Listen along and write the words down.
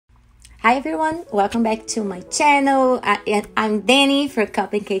Hi everyone, welcome back to my channel. I'm Danny for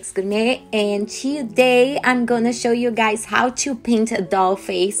Cupcakes Gourmet, and today I'm gonna show you guys how to paint a doll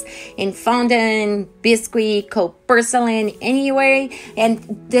face in fondant, biscuit, porcelain, anywhere.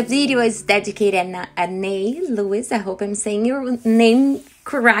 And the video is dedicated to Anay Lewis. I hope I'm saying your name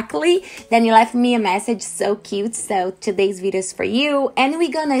correctly. Then you left me a message, so cute. So today's video is for you, and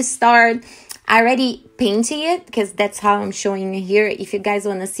we're gonna start. I already painted it because that's how I'm showing you here. If you guys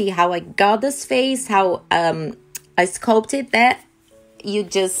want to see how I got this face, how I sculpted that, you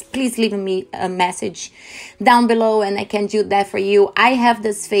just please leave me a message down below and I can do that for you. I have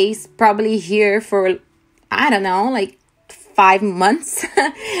this face probably here for, I don't know, like 5 months.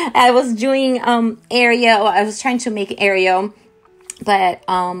 I was doing Ariel. I was trying to make Ariel, but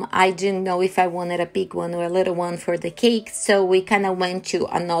I didn't know if I wanted a big one or a little one for the cake, so we kind of went to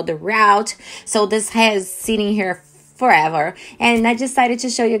another route. So this has sitting here forever, and I decided to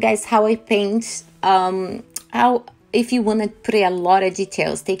show you guys how I paint. How, if you want to put a lot of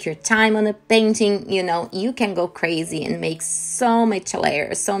details, take your time on the painting, you know, you can go crazy and make so much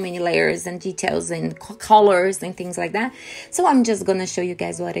layers, so many layers and details and colors and things like that. So I'm just gonna show you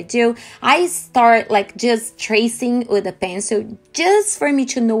guys what I do. I start like just tracing with a pencil just for me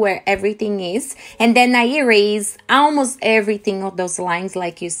to know where everything is, and then I erase almost everything of those lines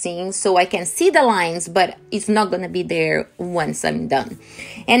like you're seeing, so I can see the lines, but it's not gonna be there once I'm done.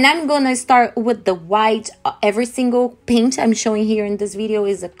 And I'm gonna start with the white. Every single paint I'm showing here in this video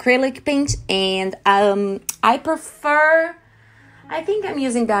is acrylic paint, and I prefer, I think I'm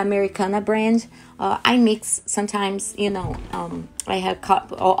using the Americana brand. I mix sometimes, you know, I have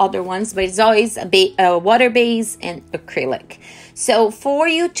other ones, but it's always a water base and acrylic. So for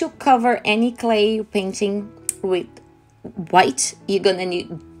you to cover any clay you're painting with white, you're gonna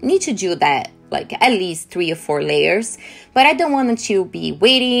need to do that like at least 3 or 4 layers, but I don't want it to be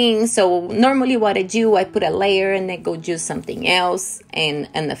waiting. So normally what I do, I put a layer and then go do something else and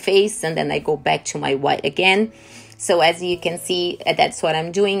the face, and then I go back to my white again. So as you can see, that's what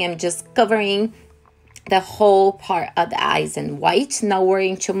I'm doing. I'm just covering the whole part of the eyes in white, not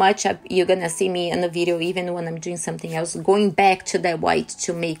worrying too much. You're gonna see me in the video, even when I'm doing something else, going back to that white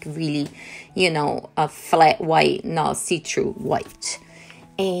to make really, you know, a flat white, not see-through white.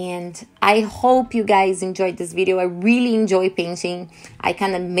 And I hope you guys enjoyed this video. I really enjoy painting. I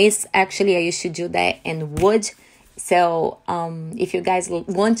kind of miss, actually, I used to do that in wood. So if you guys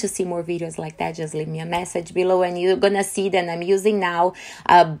want to see more videos like that, just leave me a message below, and you're gonna see that I'm using now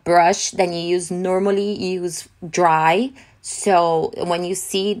a brush that you normally use dry. So when you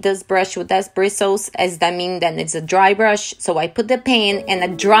see this brush with those bristles, as that mean that it's a dry brush. So I put the pen and I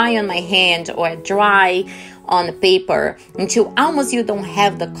dry on my hand, or I dry on the paper until almost you don't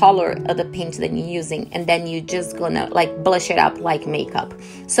have the color of the paint that you're using, and then you just gonna like blush it up like makeup.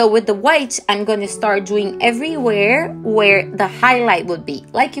 So with the white, I'm gonna start doing everywhere where the highlight would be,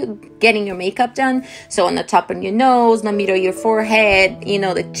 like you getting your makeup done. So on the top of your nose, the middle of your forehead, you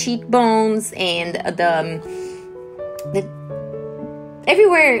know, the cheekbones, and the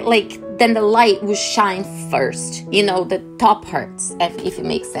everywhere, like then the light will shine first, you know, the top parts, if it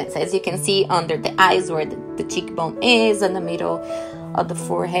makes sense. As you can see, under the eyes where the cheekbone is, in the middle of the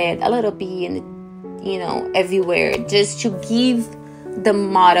forehead, a little bit, and you know, everywhere, just to give the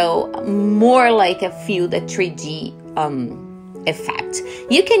model more like a feel, the 3D effect.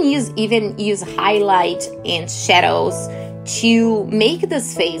 You can even use highlight and shadows to make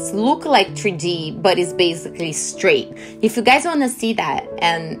this face look like 3D, but it's basically straight. If you guys want to see that,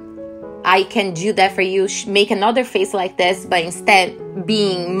 and I can do that for you, make another face like this, but instead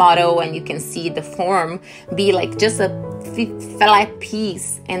being model, and you can see the form be like just a flat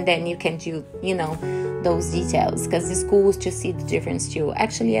piece, and then you can do, you know, those details, because it's cool to see the difference too.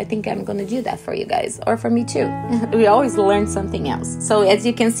 Actually, I think I'm gonna do that for you guys, or for me too. We always learn something else. So as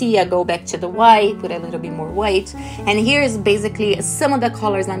you can see, I go back to the white, put a little bit more white, and here is basically some of the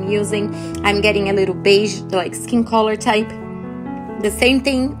colors I'm using. I'm getting a little beige, like skin color type. The same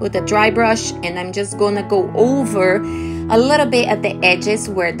thing with the dry brush, and I'm just gonna go over a little bit at the edges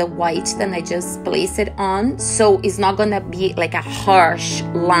where the white, then I just place it on, so it's not gonna be like a harsh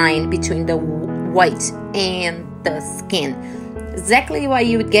line between the white and the skin. Exactly why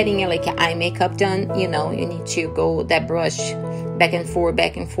you're getting like an eye makeup done, you know, you need to go that brush back and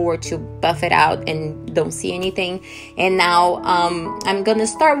forth to buff it out and don't see anything. And now I'm gonna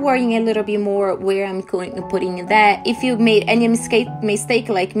start worrying a little bit more where I'm putting that. If you made any mistake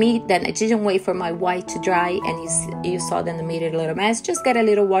like me, then I didn't wait for my white to dry, and you saw that I made it a little mess. Just get a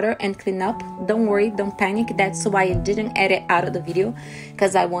little water and clean up. Don't worry, don't panic. That's why I didn't edit out of the video,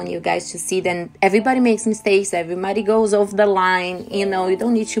 because I want you guys to see. Then everybody makes mistakes, everybody goes off the line, line, you know, you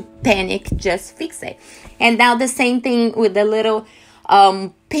don't need to panic, just fix it. And now the same thing with the little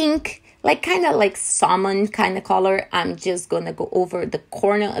pink, like kind of like salmon kind of color. I'm just gonna go over the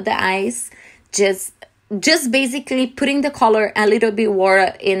corner of the eyes, just basically putting the color, a little bit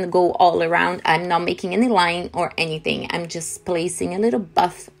water, and go all around. I'm not making any line or anything. I'm just placing a little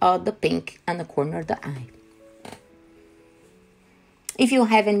buff of the pink on the corner of the eye. If you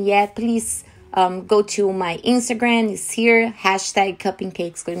haven't yet, please go to my Instagram. It's here,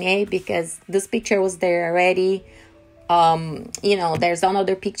 #cupncakesgourmet, because this picture was there already. You know, there's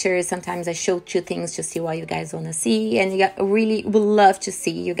another picture. Sometimes I show two things to see what you guys want to see, and I really would love to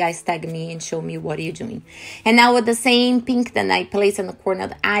see you guys tag me and show me what are you doing. And now with the same pink that I place on the corner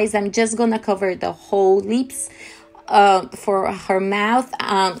of the eyes, I'm just gonna cover the whole lips for her mouth.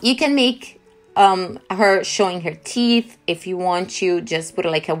 You can make her showing her teeth if you want to. Just put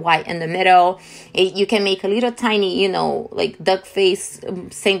like a white in the middle. You can make a little tiny, you know, like duck face,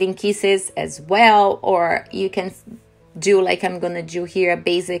 sending kisses as well, or you can do like I'm gonna do here, a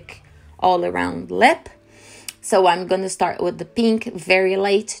basic all around lip. So I'm gonna start with the pink, very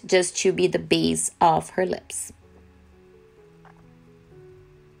light, just to be the base of her lips.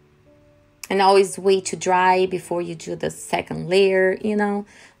 And always wait to dry before you do the second layer, you know,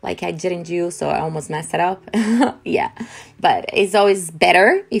 like I didn't do, so I almost messed it up. Yeah, but it's always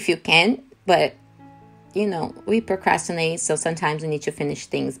better if you can, but you know, we procrastinate, so sometimes we need to finish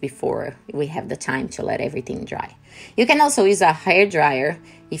things before we have the time to let everything dry. You can also use a hair dryer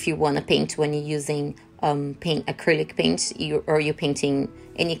if you want to paint when you're using acrylic paint, or you're painting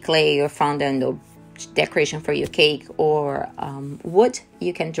any clay or fondant or decoration for your cake or wood.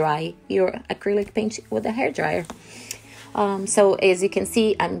 You can dry your acrylic paint with a hair dryer. So as you can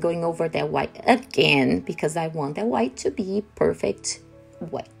see, I'm going over that white again because I want that white to be perfect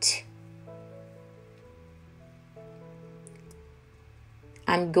white.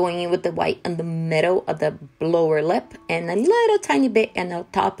 I'm going in with the white in the middle of the lower lip and a little tiny bit in the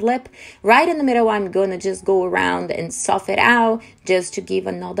top lip. Right in the middle, I'm going to just go around and soften it out just to give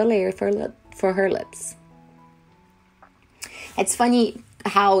another layer for her lips. It's funny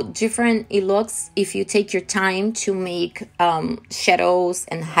how different it looks if you take your time to make shadows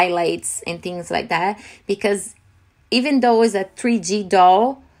and highlights and things like that. Because even though it's a 3D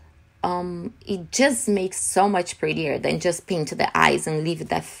doll, it just makes so much prettier than just paint the eyes and leave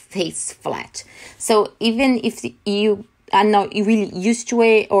the face flat. So even if you are not really used to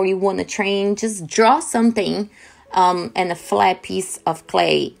it or you want to train, just draw something and a flat piece of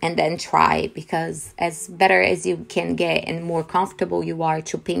clay and then try, because as better as you can get and more comfortable you are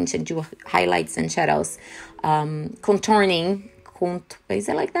to paint and do highlights and shadows, contouring, is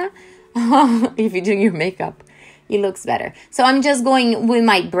it like that? If you're doing your makeup, it looks better. So I'm just going with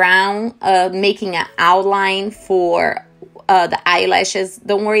my brown, making an outline for the eyelashes.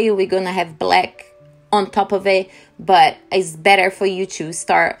 Don't worry, we're gonna have black on top of it, but it's better for you to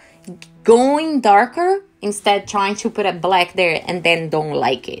start going darker instead trying to put a black there and then don't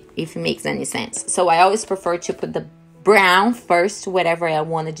like it, if it makes any sense. So I always prefer to put the brown first, whatever I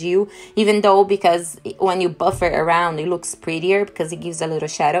want to do, even though because when you buff it around it looks prettier because it gives a little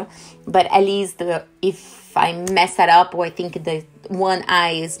shadow. But at least if I mess it up or I think the one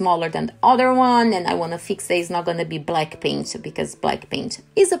eye is smaller than the other one and I want to fix it, it's not going to be black paint, because black paint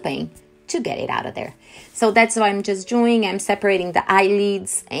is a pain to get it out of there. So that's what I'm just doing. I'm separating the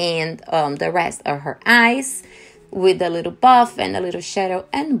eyelids and the rest of her eyes with a little buff and a little shadow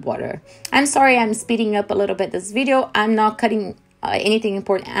and water. I'm sorry I'm speeding up a little bit this video. I'm not cutting anything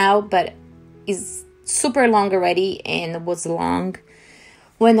important out, but it's super long already and it was long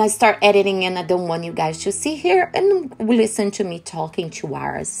when I start editing, and I don't want you guys to see here and listen to me talking 2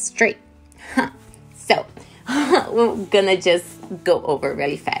 hours straight. So we're gonna just go over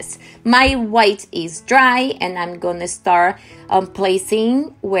really fast. My white is dry and I'm gonna start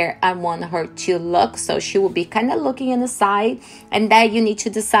placing where I want her to look. So she will be kind of looking on the side, and that you need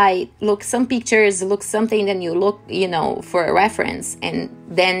to decide, look some pictures, look something, then you look, you know, for a reference, and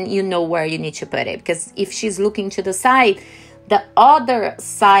then you know where you need to put it. Because if she's looking to the side, the other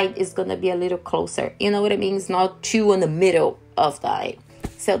side is gonna be a little closer, you know what I mean? It's not too in the middle of the eye.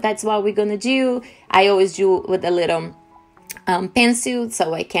 So that's what we're gonna do. I always do with a little pencil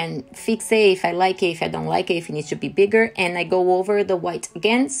so I can fix it if I like it, if I don't like it, if it needs to be bigger. And I go over the white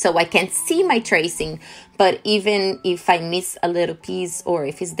again so I can see my tracing. But even if I miss a little piece or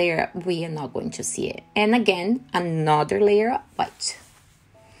if it's there, we are not going to see it. And again, another layer of white.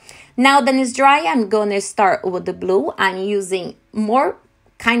 Now that it's dry, I'm gonna start with the blue. I'm using more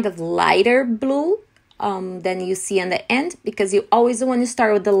kind of lighter blue than you see on the end, because you always want to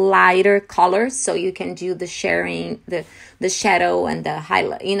start with the lighter colors so you can do the shadow and the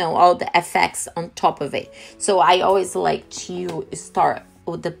highlight, all the effects on top of it. So I always like to start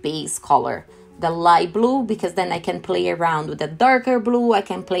with the base color, the light blue, because then I can play around with the darker blue. I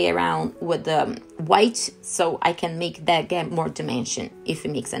can play around with the white, so I can make that get more dimension, if it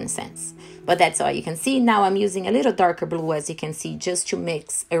makes any sense. But that's all you can see. Now I'm using a little darker blue, as you can see, just to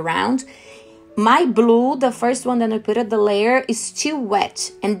mix around. My blue, the first one that I put at the layer, is too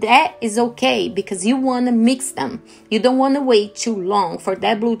wet, and that is okay because you want to mix them. You don't want to wait too long for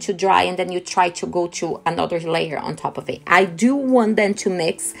that blue to dry and then you try to go to another layer on top of it. I do want them to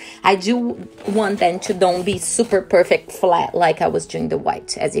mix. I do want them to don't be super perfect flat like I was doing the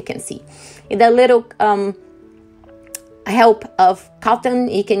white, as you can see. In a little help of cotton,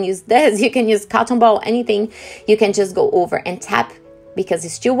 you can use this, you can use cotton ball, anything. You can just go over and tap, because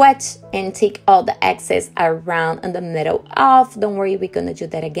it's still wet, and take all the excess around in the middle off. Don't worry, we're gonna do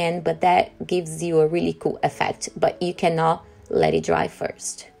that again, but that gives you a really cool effect. But you cannot let it dry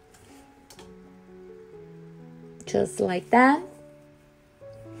first. Just like that.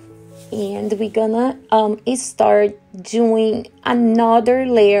 And we're gonna start doing another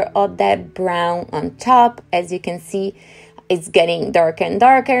layer of that brown on top. As you can see, it's getting darker and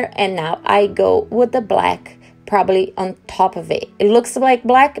darker, and now I go with the black probably on top of it. It looks like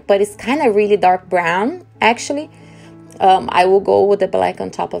black, but it's kind of really dark brown actually. I will go with the black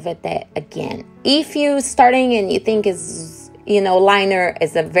on top of it there again. If you're starting and you think is liner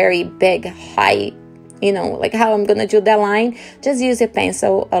is a very big high, like how I'm gonna do that line, just use a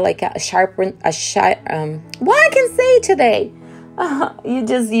pencil or like a sharp what I can say today. You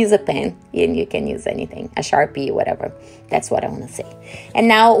just use a pen, and you can use anything, a Sharpie, whatever. That's what I want to say. And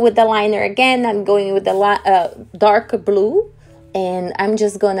now with the liner again, I'm going with the darker blue, and I'm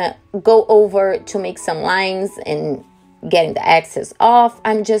just gonna go over to make some lines and getting the excess off.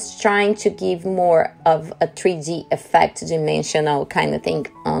 I'm just trying to give more of a 3D effect, dimensional kind of thing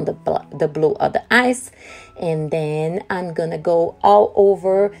on the blue of the eyes. And then I'm gonna go all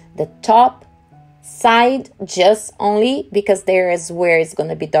over the top side, just only because there is where it's going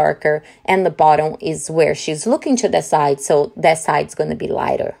to be darker, and the bottom is where she's looking to the side, so that side's going to be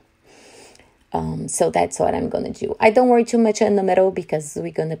lighter. So that's what I'm going to do. I don't worry too much in the middle because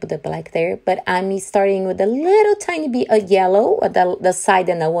we're going to put the black there, but I'm starting with a little tiny bit of yellow at the side,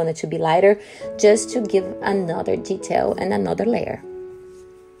 and I want it to be lighter just to give another detail and another layer.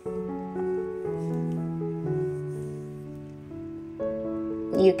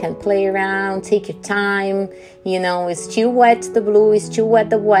 You can play around, take your time. It's too wet, the blue is too wet,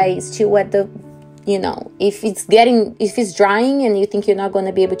 the white is too wet, if it's drying and you think you're not going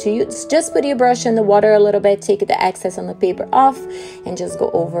to be able to use, just put your brush in the water a little bit, take the excess on the paper off, and just go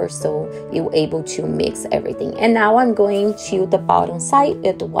over so you're able to mix everything. And now I'm going to the bottom side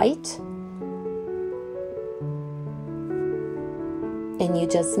at the white. And you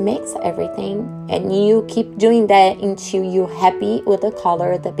just mix everything, and you keep doing that until you're happy with the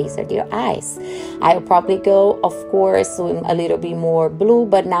color at the base of your eyes. I'll probably go, of course, with a little bit more blue,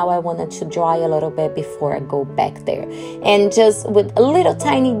 but now I wanted to dry a little bit before I go back there. And just with a little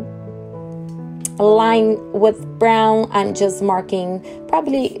tiny line with brown, I'm just marking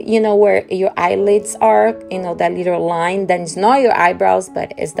probably, where your eyelids are, that little line. Then it's not your eyebrows,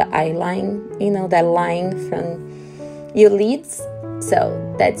 but it's the eye line, that line from your lids.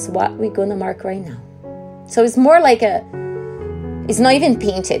 So that's what we're gonna mark right now. So it's more like it's not even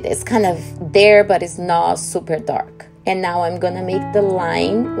painted, it's kind of there, but it's not super dark. And now I'm gonna make the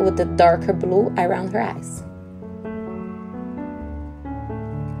line with the darker blue around her eyes.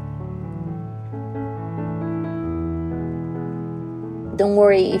 Don't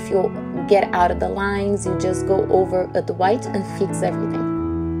worry if you get out of the lines, you just go over at the white and fix everything.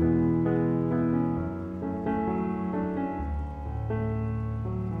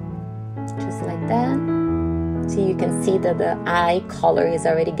 Just like that. So you can see that the eye color is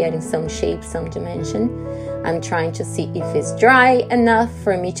already getting some shape, some dimension. I'm trying to see if it's dry enough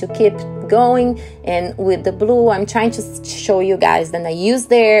for me to keep going. And with the blue, I'm trying to show you guys that I use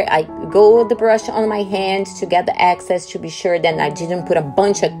there. I go with the brush on my hand to get the excess, to be sure that I didn't put a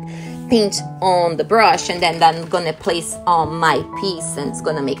bunch of paint on the brush and then I'm gonna place on my piece and it's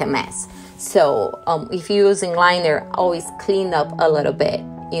gonna make a mess. So if you're using liner, always clean up a little bit,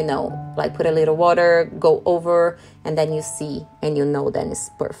 you know, like put a little water, go over, and then you see and you know then it's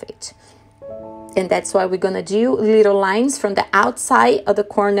perfect. And that's why we're gonna do little lines from the outside of the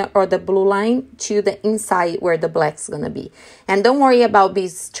corner or the blue line to the inside where the black's gonna be. And don't worry about being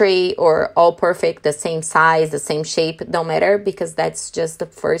straight or all perfect, the same size, the same shape, don't matter, because that's just the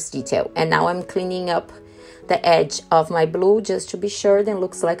first detail. And now I'm cleaning up the edge of my blue just to be sure that it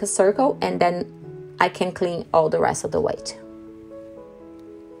looks like a circle, and then I can clean all the rest of the white.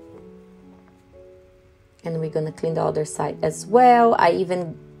 And we're gonna clean the other side as well. I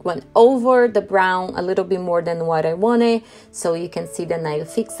even went over the brown a little bit more than what I wanted, so you can see that I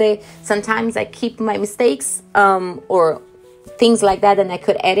fix it. Sometimes I keep my mistakes or things like that, and I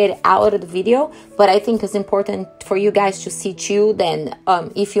could edit out of the video, but I think it's important for you guys to see too. Then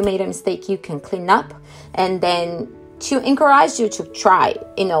if you made a mistake, you can clean up, and then to encourage you to try.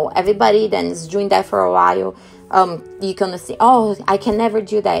 You know, everybody then is doing that for a while. You're gonna say, oh, I can never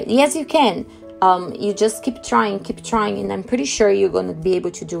do that. Yes, you can. You just keep trying, and I'm pretty sure you're going to be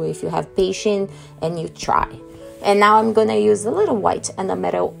able to do it if you have patience and you try. And now I'm going to use a little white in the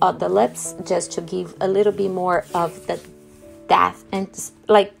middle of the lips just to give a little bit more of the depth, and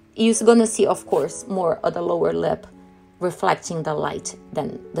like you're going to see, of course, more of the lower lip reflecting the light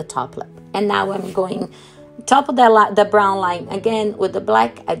than the top lip. And now I'm going top of the brown line again with the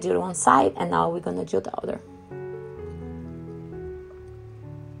black. I did one side, and now we're going to do the other.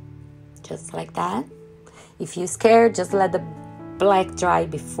 Just like that. If you're scared, just let the black dry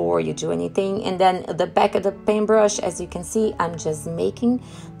before you do anything. And then the back of the paintbrush, as you can see, I'm just making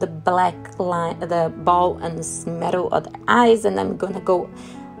the black line, the ball and the middle of the eyes, and I'm gonna go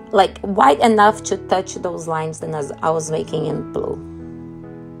like white enough to touch those lines that I was making in blue.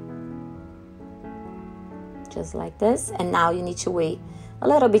 Just like this. And now you need to wait a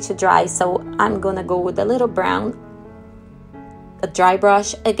little bit to dry, so I'm gonna go with a little brown, a dry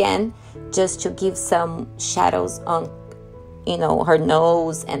brush again, just to give some shadows on, you know, her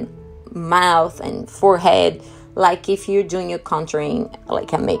nose and mouth and forehead, like if you're doing your contouring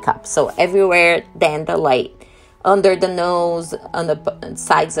like a makeup. So everywhere, then the light under the nose, on the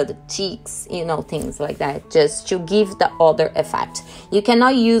sides of the cheeks, you know, things like that, just to give the other effect. You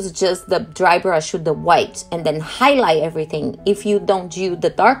cannot use just the dry brush with the white and then highlight everything if you don't do the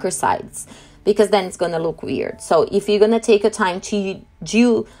darker sides, because then it's gonna look weird. So if you're gonna take a time to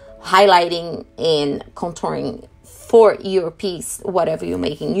do highlighting and contouring for your piece, whatever you're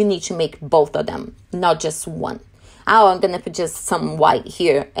making, you need to make both of them, not just one. Oh, I'm gonna put just some white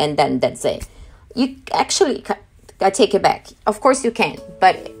here and then that's it. You actually, I take it back. Of course you can,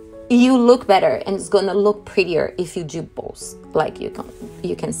 but you look better and it's gonna look prettier if you do both. Like you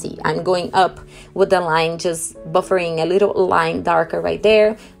can see, I'm going up with the line, just buffering a little line darker right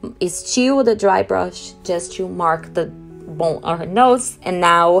there. It's still with the dry brush just to mark the bone on her nose. And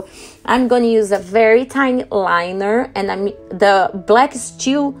now I'm going to use a very tiny liner, and the black is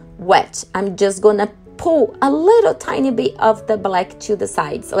still wet. I'm just going to pull a little tiny bit of the black to the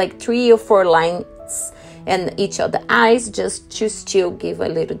sides, like 3 or 4 lines in each of the eyes, just to still give a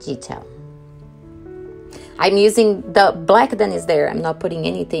little detail. I'm using the black that is there. I'm not putting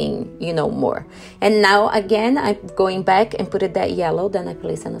anything, you know, more. And now again, I'm going back and put that yellow that I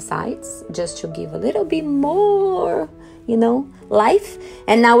placed on the sides, just to give a little bit more, you know, life.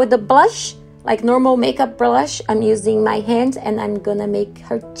 And now with the blush, like normal makeup blush, I'm using my hand, and I'm gonna make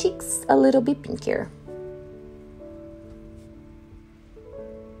her cheeks a little bit pinkier.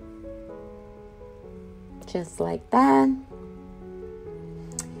 Just like that.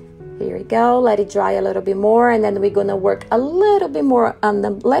 Here we go. Let it dry a little bit more, and then we're gonna work a little bit more on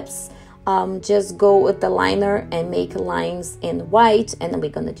the lips. Just go with the liner and make lines in white, and then we're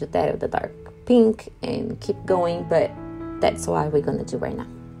gonna do that with the dark pink and keep going, but that's what we're gonna do right now.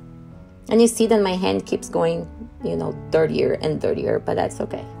 And you see that my hand keeps going, you know, dirtier and dirtier, but that's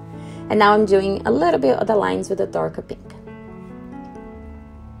okay. And now I'm doing a little bit of the lines with a darker pink.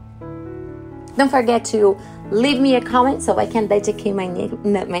 Don't forget to leave me a comment so I can dedicate my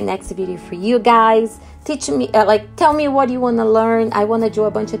next video for you guys. Teach me, tell me what you want to learn. I want to do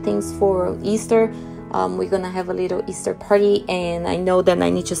a bunch of things for Easter. We're gonna have a little Easter party, and I know that I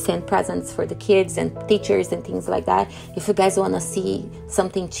need to send presents for the kids and teachers and things like that. If you guys want to see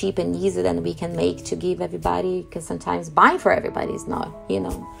something cheap and easy that we can make to give everybody, because sometimes buying for everybody is not, you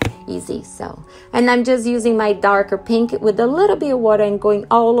know, easy. So, and I'm just using my darker pink with a little bit of water and going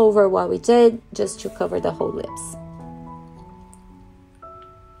all over what we did, just to cover the whole lips.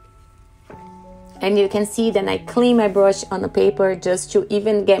 And you can see that I clean my brush on the paper just to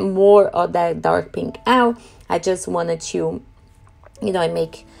even get more of that dark pink out. I just wanted to, you know, I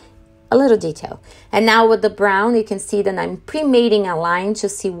make a little detail. And now with the brown, you can see that I'm pre-mating a line to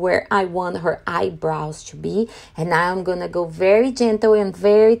see where I want her eyebrows to be. And now I'm gonna go very gentle and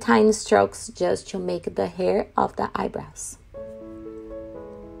very tiny strokes just to make the hair of the eyebrows.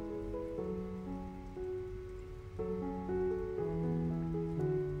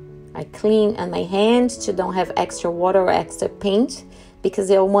 I clean on my hand to don't have extra water or extra paint,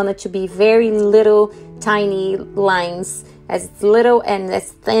 because I want it to be very little tiny lines, as little and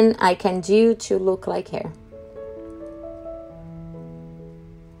as thin I can do to look like hair.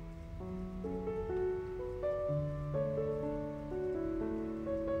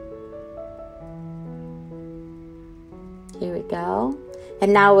 Here we go.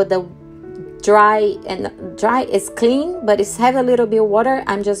 And now with the dry is clean, but it's have a little bit of water,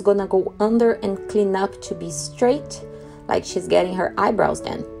 I'm just gonna go under and clean up to be straight, like she's getting her eyebrows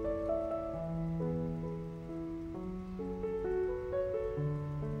done.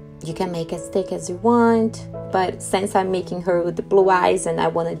 You can make as thick as you want, but since I'm making her with the blue eyes and I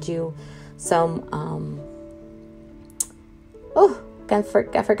want to do some I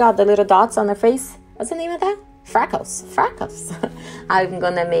forgot the little dots on her face. What's the name of that? Freckles. I'm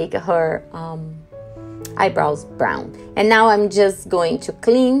gonna make her eyebrows brown. And now I'm just going to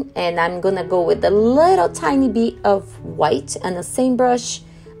clean, and I'm gonna go with a little tiny bit of white and the same brush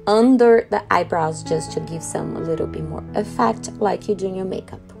under the eyebrows, just to give some a little bit more effect, like you do in your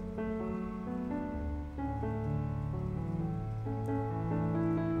makeup.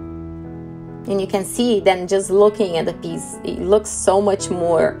 And you can see then, just looking at the piece, it looks so much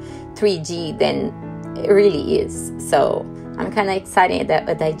more 3D than it really is. So I'm kind of excited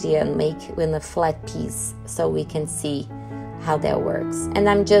with the idea and make with a flat piece so we can see how that works. And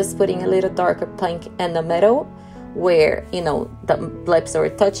I'm just putting a little darker pink in the middle where, you know, the lips are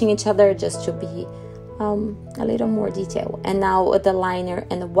touching each other, just to be a little more detail. And now with the liner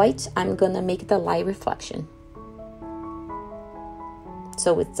and the white, I'm gonna make the light reflection.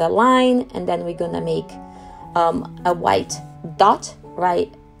 So it's a line, and then we're gonna make a white dot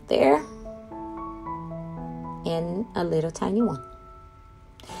right there, and a little tiny one.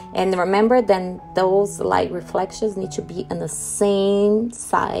 And remember, then those light reflections need to be on the same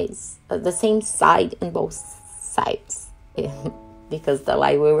size, the same side in both sides, because the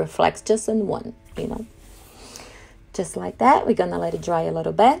light will reflect just in one, you know. Just like that. We're gonna let it dry a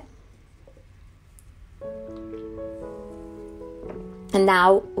little bit. And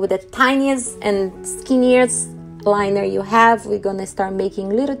now with the tiniest and skinniest liner you have, we're gonna start making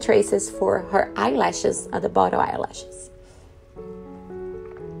little traces for her eyelashes at the bottom eyelashes.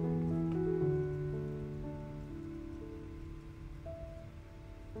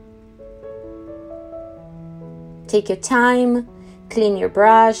 Take your time, clean your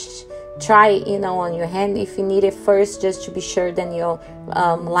brush, try, you know, on your hand if you need it first, just to be sure then your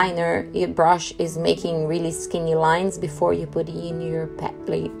liner, your brush is making really skinny lines before you put it in your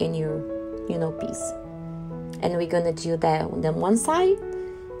you know, piece. And we're gonna do that on the one side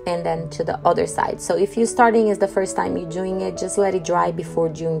and then to the other side. So if you're starting is the first time you're doing it, just let it dry before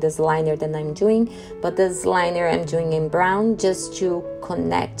doing this liner that I'm doing. But this liner I'm doing in brown, just to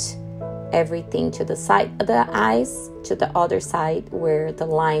connect everything to the side of the eyes, to the other side where the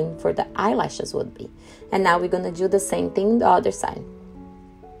line for the eyelashes would be. And now we're gonna do the same thing the other side.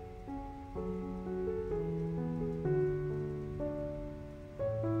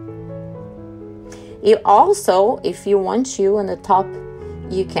 You also, if you want to, on the top,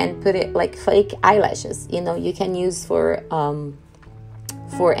 you can put it like fake eyelashes. You know, you can use for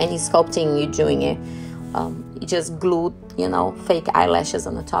any sculpting you're doing it. You just glue, you know, fake eyelashes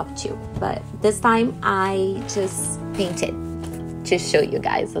on the top too. But this time I just painted to show you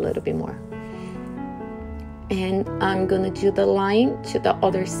guys a little bit more. And I'm gonna do the line to the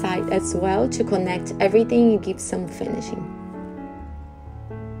other side as well to connect everything and give some finishing.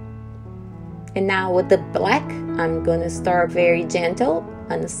 And now with the black, I'm gonna start very gentle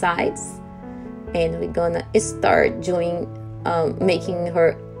on the sides, and we're gonna start doing making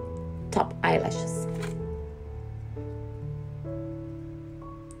her top eyelashes.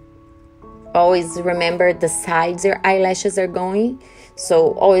 Always remember the sides your eyelashes are going,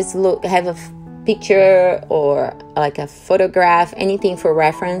 so always have a picture or like a photograph, anything for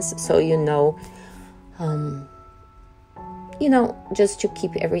reference, so you know, just to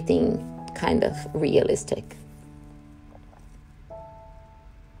keep everything kind of realistic.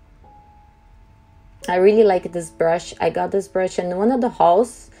 I really like this brush. I got this brush in one of the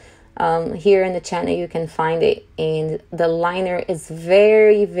hauls. Here in the channel you can find it, and the liner is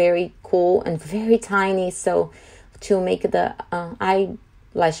very, very cool and very tiny, so to make the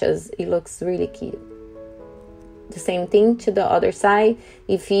eyelashes, it looks really cute. the same thing to the other side.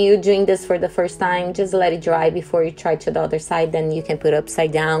 If you're doing this for the first time, just let it dry before you try to the other side. Then you can put it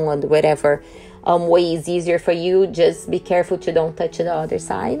upside down or whatever way is easier for you. Just be careful to don't touch the other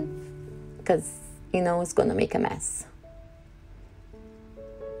side, because you know it's gonna make a mess.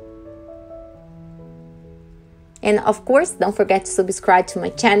 And of course, don't forget to subscribe to my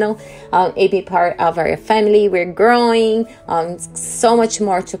channel and be part of our family. We're growing, so much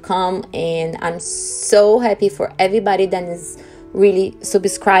more to come, and I'm so happy for everybody that is really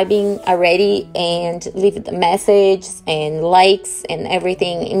subscribing already and leave the message and likes and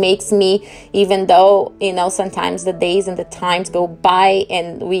everything. It makes me, even though you know sometimes the days and the times go by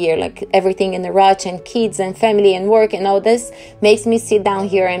and we are like everything in the rush and kids and family and work and all this, makes me sit down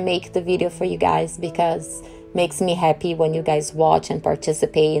here and make the video for you guys, because makes me happy when you guys watch and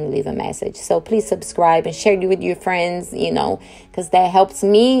participate and leave a message. So please subscribe and share it with your friends, you know, because that helps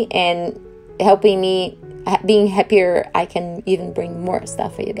me, and helping me being happier, I can even bring more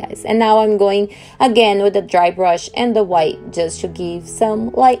stuff for you guys. And now I'm going again with the dry brush and the white, just to give some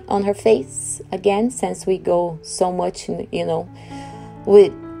light on her face again, since we go so much, you know,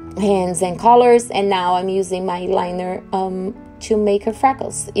 with hands and colors. And now I'm using my liner to make her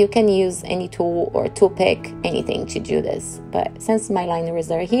freckles. You can use any tool or toothpick, anything to do this, but since my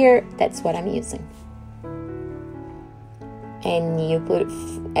liners are here, that's what I'm using. And you put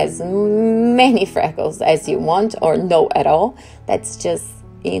as many freckles as you want, or no at all. That's just,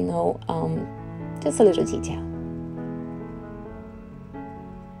 you know, just a little detail.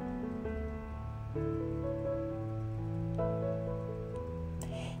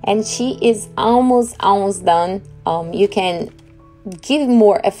 And she is almost done. You can give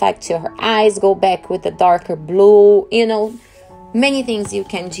more effect to her eyes, go back with the darker blue, you know, many things you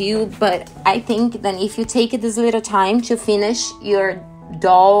can do. But I think that if you take this little time to finish your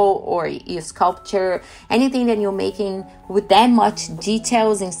doll or your sculpture, anything that you're making with that much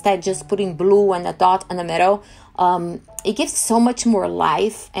details, instead just putting blue and a dot in the middle, it gives so much more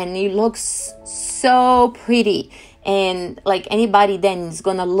life, and it looks so pretty. And like anybody then is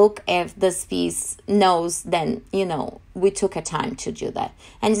gonna look at this piece knows, then you know we took a time to do that.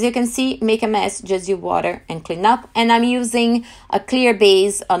 And as you can see, make a mess, just use water and clean up. And I'm using a clear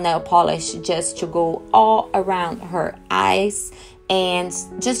base on nail polish just to go all around her eyes and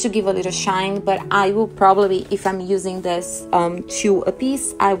just to give a little shine. But I will probably, if I'm using this to a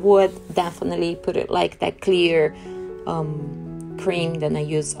piece, I would definitely put it like that clear cream that I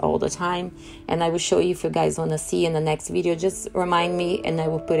use all the time. And I will show you if you guys want to see in the next video. Just remind me and I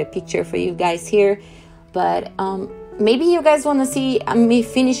will put a picture for you guys here. But maybe you guys want to see me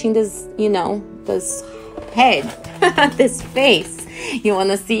finishing this, you know, this head, this face. You want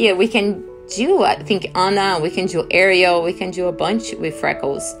to see it? We can do, I think, Anna, we can do Ariel, we can do a bunch with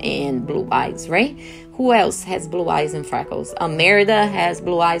freckles and blue eyes, right? Who else has blue eyes and freckles? Merida has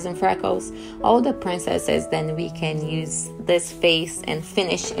blue eyes and freckles. All the princesses, then we can use this face and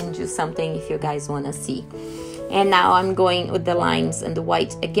finish and do something if you guys want to see. And now I'm going with the lines and the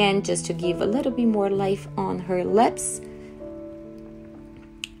white again, just to give a little bit more life on her lips.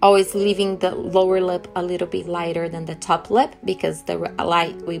 Always leaving the lower lip a little bit lighter than the top lip, because the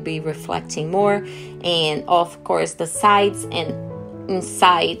light will be reflecting more. And of course the sides and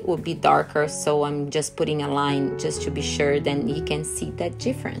inside will be darker, so I'm just putting a line just to be sure, then you can see that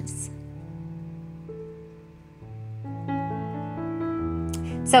difference.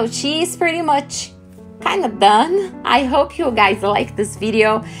 So she is pretty much kind of done. I hope you guys like this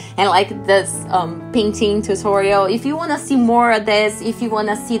video and like this painting tutorial. If you want to see more of this, if you want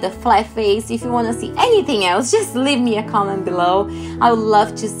to see the flat face, if you want to see anything else, just leave me a comment below. I would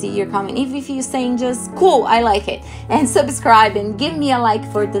love to see your comment. If you're saying just cool, I like it, and subscribe and give me a like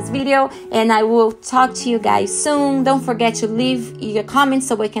for this video, and I will talk to you guys soon. Don't forget to leave your comments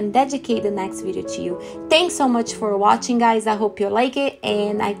so I can dedicate the next video to you. Thanks so much for watching, guys. I hope you like it,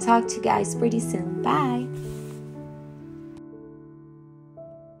 and I talk to you guys pretty soon. Bye.